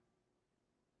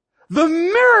 The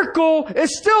miracle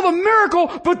is still the miracle,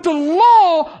 but the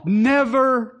law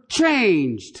never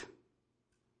changed.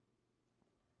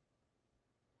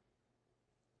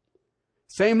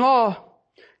 Same law.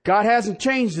 God hasn't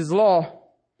changed His law.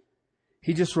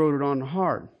 He just wrote it on the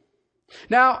heart.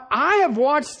 Now, I have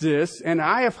watched this, and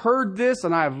I have heard this,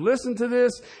 and I have listened to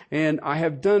this, and I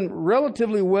have done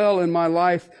relatively well in my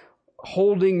life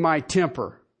holding my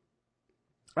temper.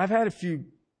 I've had a few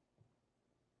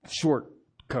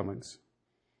shortcomings.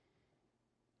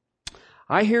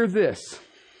 I hear this.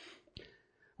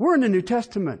 We're in the New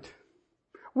Testament.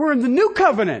 We're in the New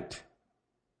Covenant.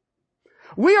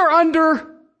 We are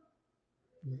under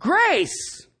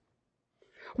grace.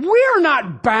 We are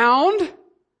not bound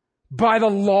by the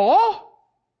law.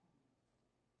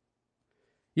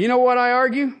 You know what I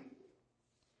argue?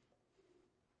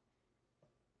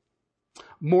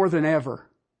 More than ever.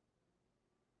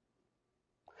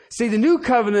 See, the New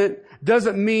Covenant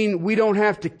doesn't mean we don't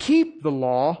have to keep the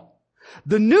law.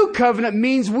 The new covenant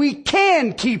means we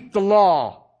can keep the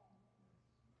law.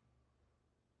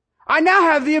 I now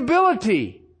have the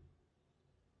ability.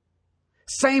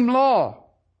 Same law.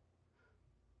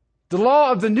 The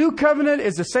law of the new covenant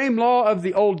is the same law of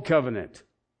the old covenant.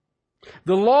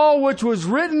 The law which was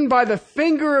written by the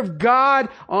finger of God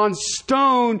on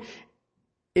stone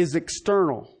is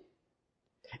external.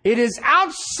 It is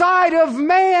outside of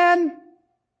man.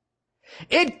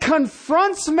 It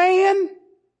confronts man.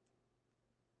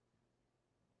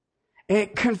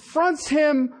 It confronts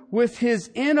him with his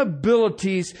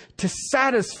inabilities to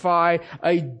satisfy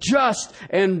a just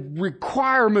and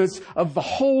requirements of the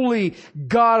holy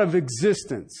God of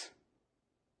existence.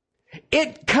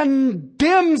 It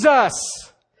condemns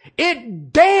us.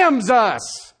 It damns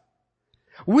us.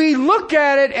 We look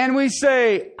at it and we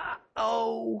say,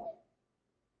 oh.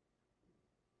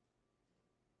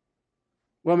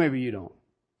 Well, maybe you don't.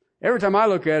 Every time I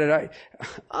look at it,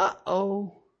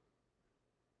 uh-oh.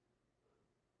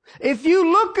 If you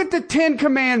look at the 10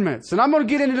 Commandments, and I'm going to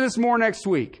get into this more next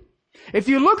week. If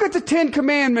you look at the 10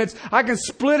 Commandments, I can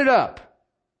split it up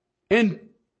in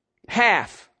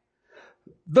half.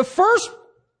 The first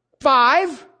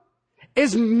 5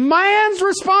 is man's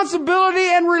responsibility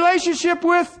and relationship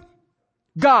with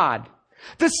God.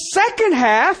 The second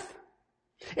half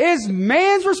is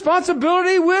man's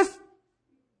responsibility with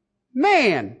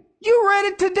man. You read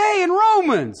it today in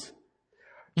Romans.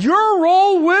 Your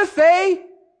role with a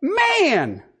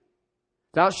man.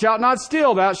 Thou shalt not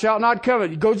steal. Thou shalt not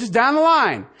covet. You go just down the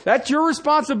line. That's your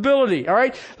responsibility. All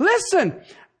right. Listen.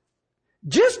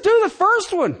 Just do the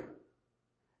first one.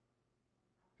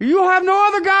 You'll have no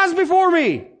other gods before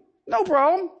me. No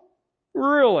problem.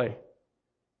 Really.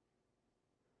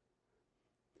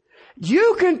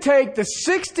 You can take the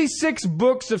 66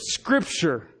 books of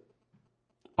Scripture,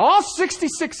 all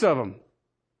 66 of them,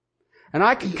 and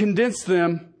I can condense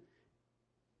them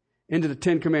into the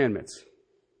 10 Commandments.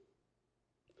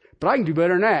 But I can do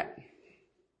better than that.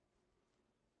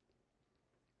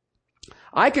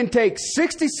 I can take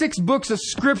 66 books of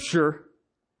Scripture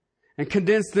and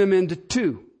condense them into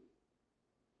 2.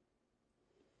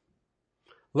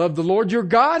 Love the Lord your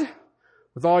God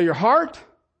with all your heart,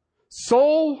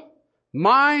 soul,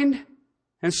 mind,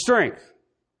 and strength.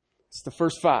 It's the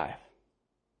first 5.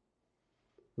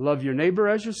 Love your neighbor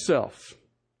as yourself.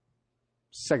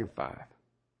 Second 5.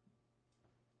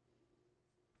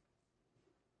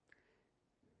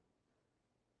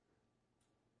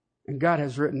 And God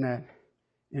has written that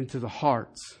into the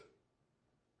hearts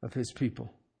of His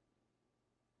people.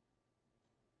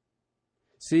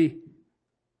 See,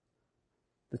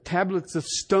 the tablets of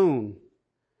stone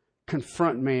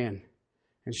confront man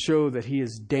and show that he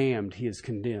is damned, he is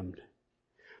condemned.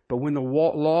 But when the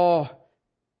law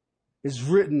is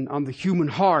written on the human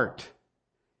heart,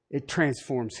 it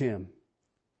transforms him.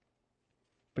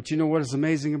 But you know what is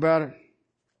amazing about it?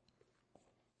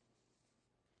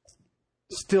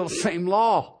 Still the same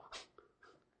law.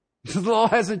 The law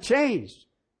hasn't changed.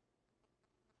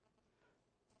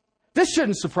 This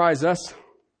shouldn't surprise us.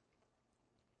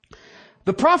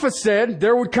 The prophet said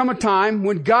there would come a time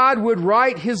when God would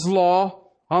write His law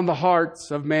on the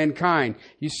hearts of mankind.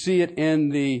 You see it in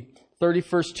the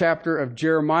 31st chapter of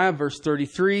Jeremiah, verse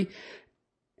 33.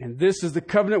 And this is the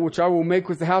covenant which I will make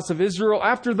with the house of Israel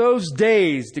after those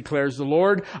days, declares the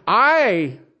Lord.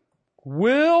 I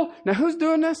will... Now, who's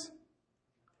doing this?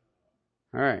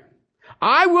 All right.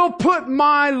 I will put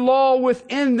my law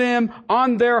within them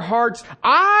on their hearts.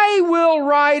 I will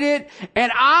write it,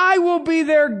 and I will be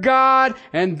their God,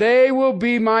 and they will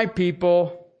be my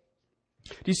people.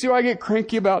 Do you see why I get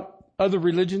cranky about other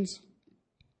religions?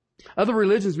 Other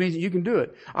religions means that you can do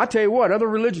it. I tell you what, other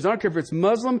religions, I don't care if it's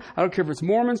Muslim, I don't care if it's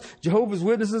Mormons, Jehovah's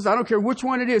Witnesses, I don't care which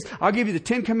one it is. I'll give you the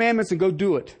 10 Commandments and go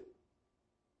do it.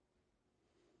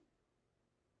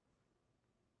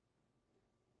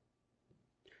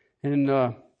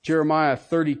 In Jeremiah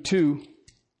 32,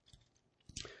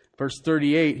 verse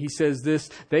 38, he says this,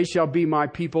 they shall be my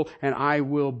people and I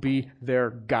will be their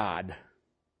God.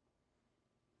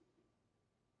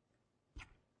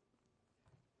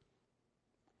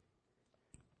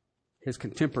 His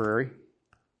contemporary,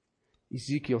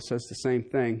 Ezekiel, says the same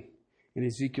thing. In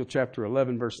Ezekiel chapter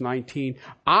 11, verse 19,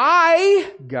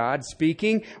 I, God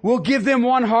speaking, will give them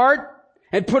one heart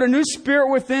and put a new spirit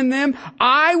within them.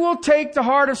 I will take the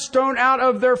heart of stone out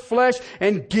of their flesh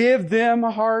and give them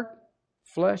a heart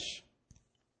of flesh.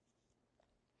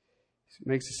 He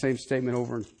makes the same statement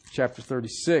over in chapter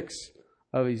 36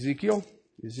 of Ezekiel.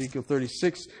 Ezekiel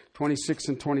 36, 26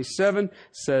 and 27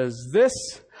 says this,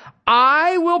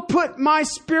 I will put my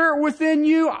spirit within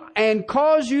you and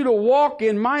cause you to walk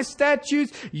in my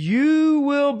statutes. You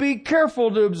will be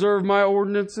careful to observe my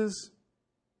ordinances.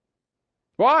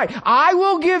 Why? I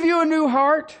will give you a new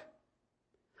heart.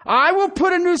 I will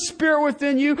put a new spirit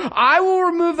within you. I will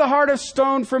remove the heart of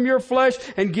stone from your flesh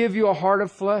and give you a heart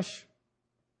of flesh.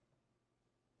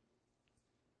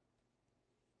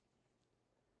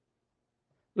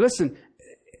 Listen,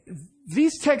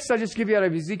 these texts I just give you out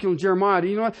of Ezekiel and Jeremiah,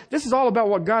 you know what? This is all about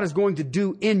what God is going to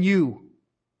do in you.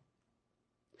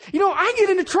 You know, I get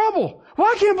into trouble. Well,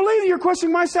 I can't believe that you're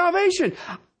questioning my salvation.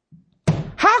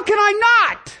 How can I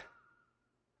not?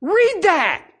 Read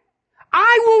that.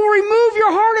 I will remove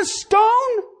your heart of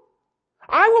stone.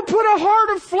 I will put a heart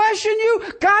of flesh in you.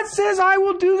 God says I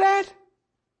will do that.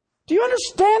 Do you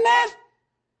understand that?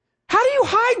 How do you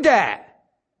hide that?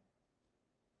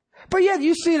 But yet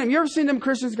you've seen them. You ever seen them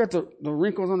Christians got the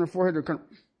wrinkles on their forehead? They're kind of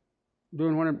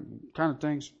doing one kind of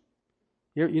things.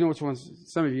 You know which ones?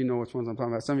 Some of you know which ones I'm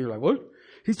talking about. Some of you are like, what?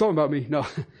 He's talking about me. No.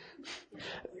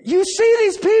 You see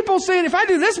these people saying, if I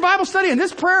do this Bible study and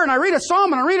this prayer and I read a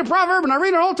psalm and I read a proverb and I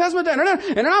read an Old Testament and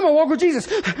then I'm going to walk with Jesus.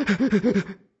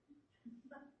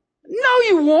 No,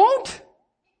 you won't.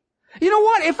 You know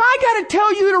what? If I got to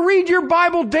tell you to read your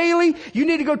Bible daily, you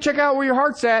need to go check out where your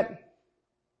heart's at.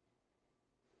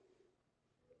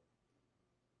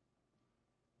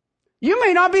 You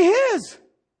may not be His.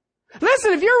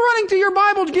 Listen, if you're running to your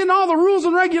Bible to get all the rules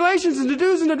and regulations and the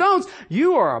do's and the don'ts,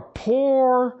 you are a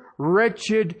poor,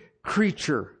 wretched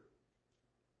creature.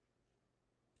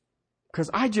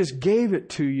 Because I just gave it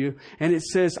to you and it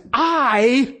says,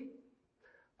 I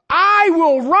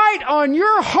will write on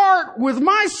your heart with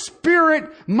my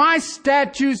spirit, my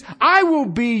statutes. I will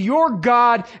be your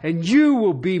God and you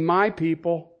will be my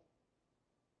people.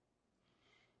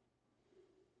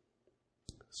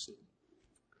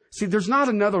 See, there's not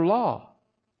another law.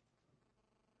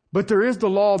 But there is the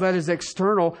law that is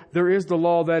external. There is the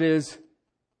law that is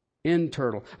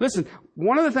internal. Listen,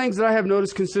 one of the things that I have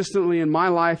noticed consistently in my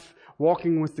life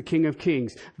walking with the King of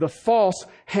Kings, the false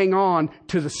hang on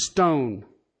to the stone.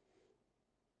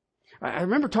 I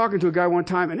remember talking to a guy one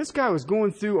time, and this guy was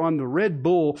going through on the red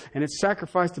bull, and it's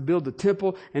sacrificed to build the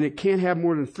temple, and it can't have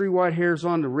more than 3 white hairs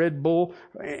on the red bull.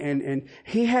 And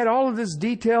he had all of this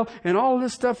detail, and all of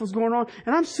this stuff was going on.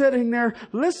 And I'm sitting there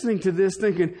listening to this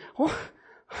thinking, oh,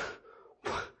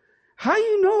 how do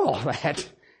you know all that?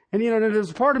 And, there's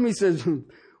a part of me says,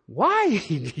 why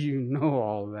do you know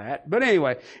all that? But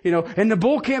anyway, and the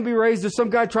bull can't be raised. There's some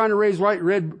guy trying to raise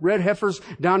red heifers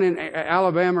down in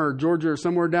Alabama or Georgia or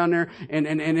somewhere down there. And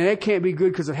that can't be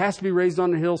good because it has to be raised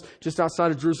on the hills just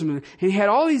outside of Jerusalem. And he had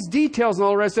all these details and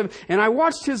all the rest of it. And I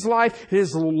watched his life.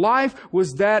 His life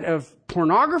was that of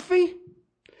pornography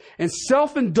and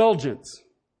self-indulgence.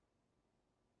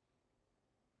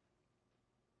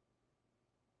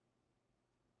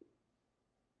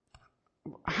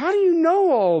 How do you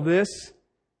know all this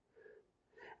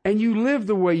and you live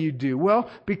the way you do? Well,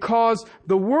 because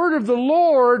the word of the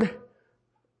Lord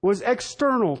was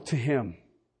external to him.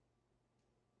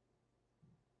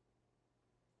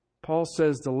 Paul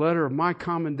says the letter of my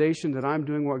commendation that I'm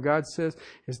doing what God says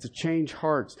is to change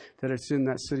hearts that it's in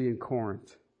that city in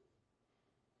Corinth.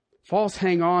 False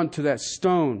hang on to that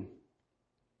stone.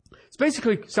 It's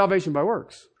basically salvation by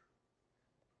works.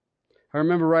 I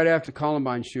remember right after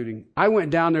Columbine shooting, I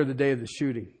went down there the day of the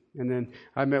shooting. And then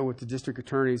I met with the district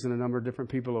attorneys and a number of different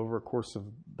people over a course of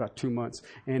about 2 months.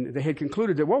 And they had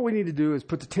concluded that what we need to do is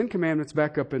put the 10 Commandments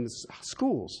back up in the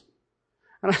schools.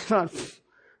 And I thought,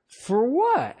 for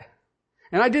what?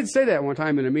 And I did say that one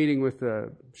time in a meeting with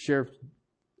the sheriff,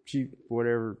 chief,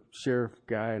 whatever, sheriff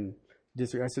guy and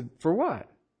district. I said, for what?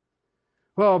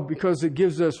 Well, because it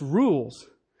gives us rules.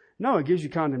 No, it gives you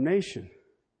condemnation.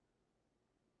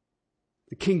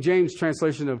 The King James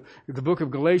translation of the book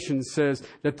of Galatians says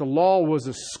that the law was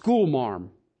a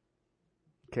schoolmarm.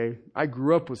 Okay, I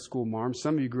grew up with schoolmarms.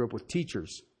 Some of you grew up with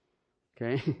teachers.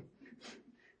 Okay,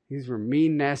 these were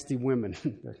mean, nasty women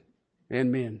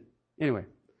and men. Anyway,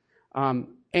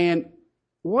 and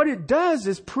what it does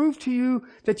is prove to you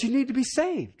that you need to be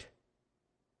saved.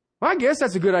 Well, I guess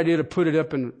that's a good idea to put it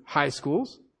up in high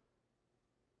schools.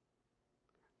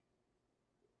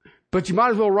 But you might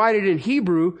as well write it in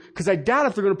Hebrew because I doubt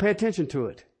if they're going to pay attention to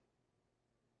it.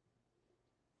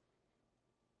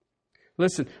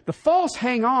 Listen, the false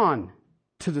hang on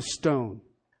to the stone.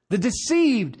 The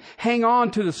deceived hang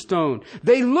on to the stone.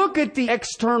 They look at the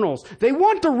externals. They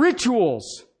want the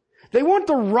rituals. They want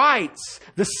the rites,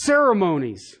 the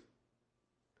ceremonies.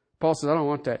 Paul says, I don't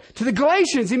want that. To the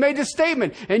Galatians, he made this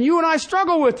statement, and you and I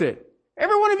struggle with it.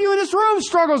 Every one of you in this room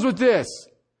struggles with this.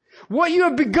 What you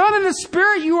have begun in the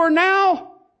Spirit, you are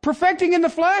now perfecting in the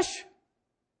flesh.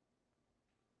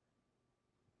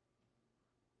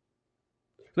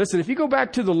 Listen, if you go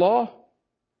back to the law,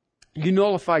 you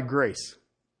nullify grace.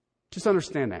 Just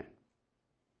understand that.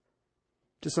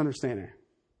 Just understand that.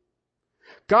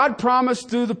 God promised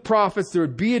through the prophets there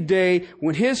would be a day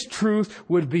when His truth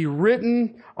would be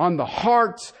written on the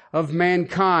hearts of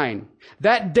mankind.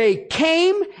 That day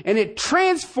came and it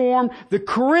transformed the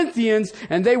Corinthians,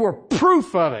 and they were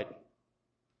proof of it.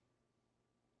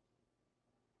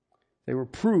 They were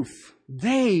proof.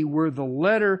 They were the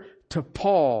letter to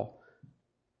Paul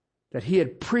that he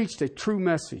had preached a true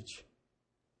message.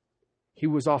 He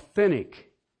was authentic.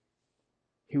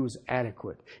 He was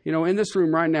adequate. You know, in this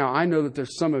room right now, I know that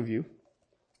there's some of you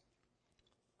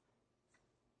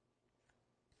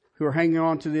who are hanging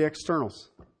on to the externals.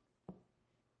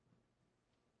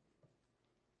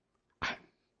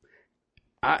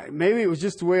 Maybe it was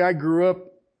just the way I grew up.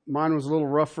 Mine was a little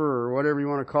rougher or whatever you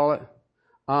want to call it.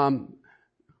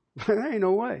 There ain't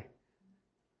no way.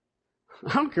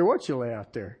 I don't care what you lay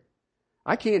out there.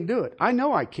 I can't do it. I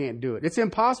know I can't do it. It's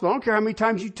impossible. I don't care how many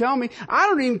times you tell me. I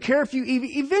don't even care if you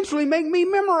eventually make me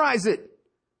memorize it.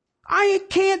 I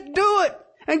can't do it.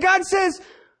 And God says,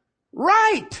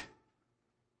 right.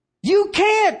 You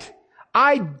can't.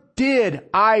 I did.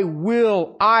 I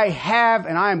will. I have.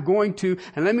 And I am going to.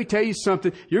 And let me tell you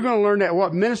something. You're going to learn that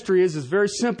what ministry is very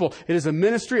simple. It is a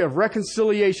ministry of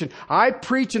reconciliation. I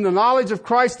preach in the knowledge of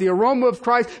Christ, the aroma of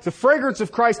Christ, the fragrance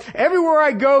of Christ everywhere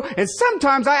I go. And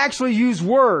sometimes I actually use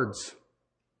words.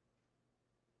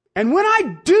 And when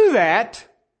I do that,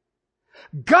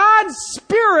 God's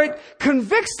Spirit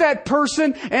convicts that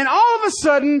person, and all of a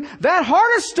sudden, that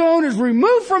heart of stone is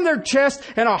removed from their chest,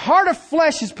 and a heart of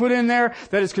flesh is put in there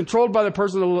that is controlled by the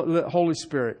person of the Holy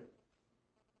Spirit.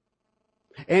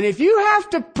 And if you have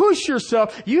to push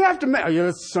yourself, you have to...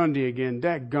 it's Sunday again.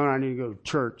 Daggone, I need to go to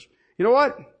church. You know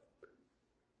what?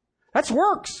 That's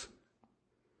works.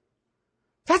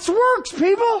 That's works,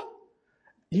 people.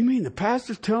 You mean the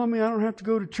pastor's telling me I don't have to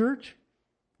go to church?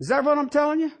 Is that what I'm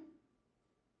telling you?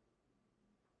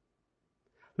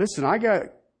 Listen,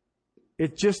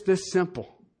 it's just this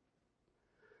simple.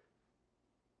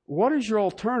 What is your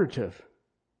alternative?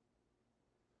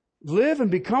 Live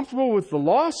and be comfortable with the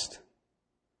lost,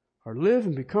 or live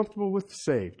and be comfortable with the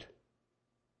saved?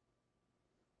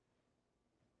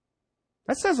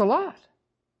 That says a lot.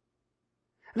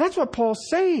 And that's what Paul's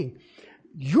saying.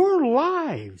 Your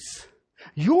lives,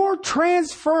 your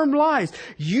transformed lives,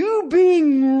 you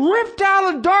being ripped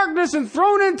out of darkness and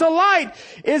thrown into light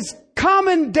is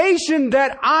commendation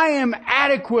that I am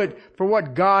adequate for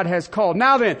what God has called.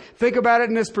 Now then, think about it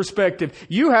in this perspective.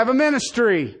 You have a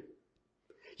ministry.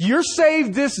 You're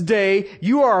saved this day.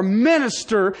 You are a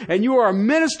minister, and you are a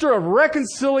minister of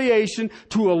reconciliation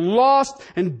to a lost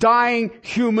and dying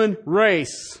human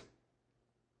race.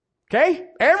 Okay?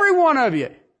 Every one of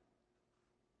you.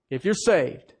 If you're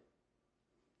saved.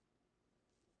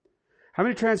 How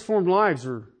many transformed lives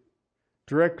are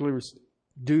directly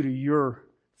due to your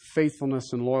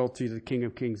faithfulness and loyalty to the King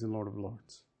of Kings and Lord of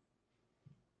Lords?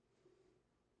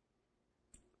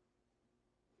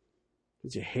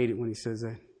 Did you hate it when he says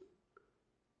that?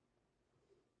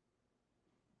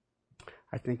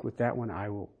 I think with that one I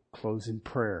will close in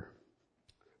prayer.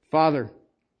 Father,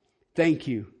 thank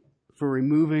you for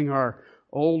removing our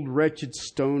old wretched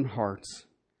stone hearts.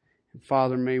 And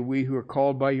Father, may we who are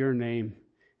called by your name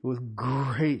with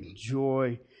great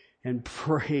joy and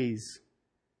praise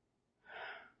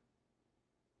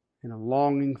and a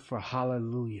longing for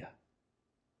hallelujah.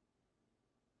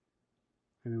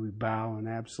 And we bow in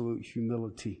absolute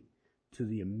humility to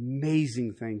the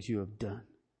amazing things you have done.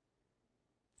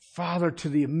 Father, to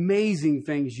the amazing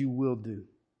things you will do.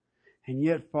 And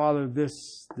yet, Father,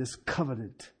 this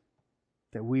covenant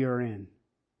that we are in,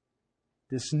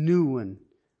 this new one,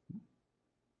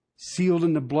 sealed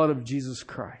in the blood of Jesus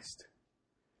Christ,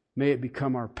 may it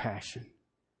become our passion.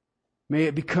 May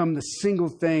it become the single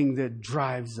thing that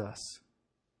drives us.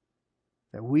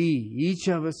 That we, each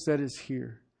of us that is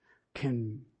here,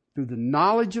 can, through the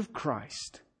knowledge of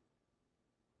Christ,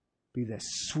 be that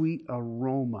sweet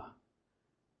aroma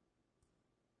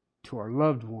to our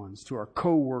loved ones, to our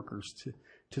co-workers,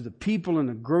 to the people in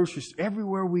the grocery store,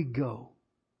 everywhere we go,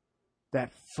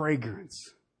 that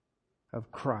fragrance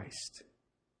of Christ.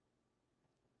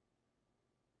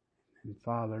 And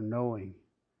Father, knowing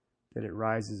that it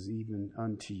rises even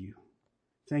unto you.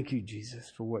 Thank you, Jesus,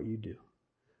 for what you do.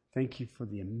 Thank you for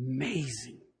the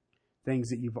amazing things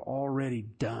that you've already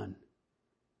done.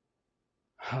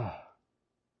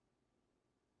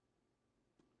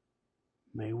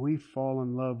 May we fall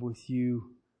in love with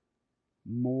you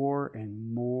more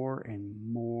and more and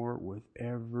more with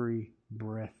every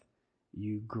breath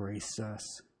you grace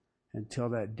us, until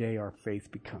that day our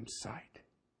faith becomes sight.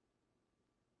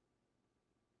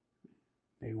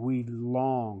 May we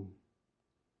long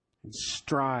and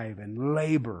strive and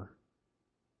labor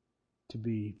to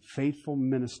be faithful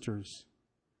ministers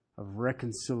of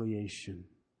reconciliation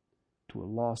to a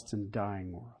lost and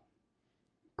dying world.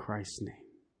 In Christ's name,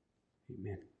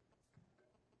 amen.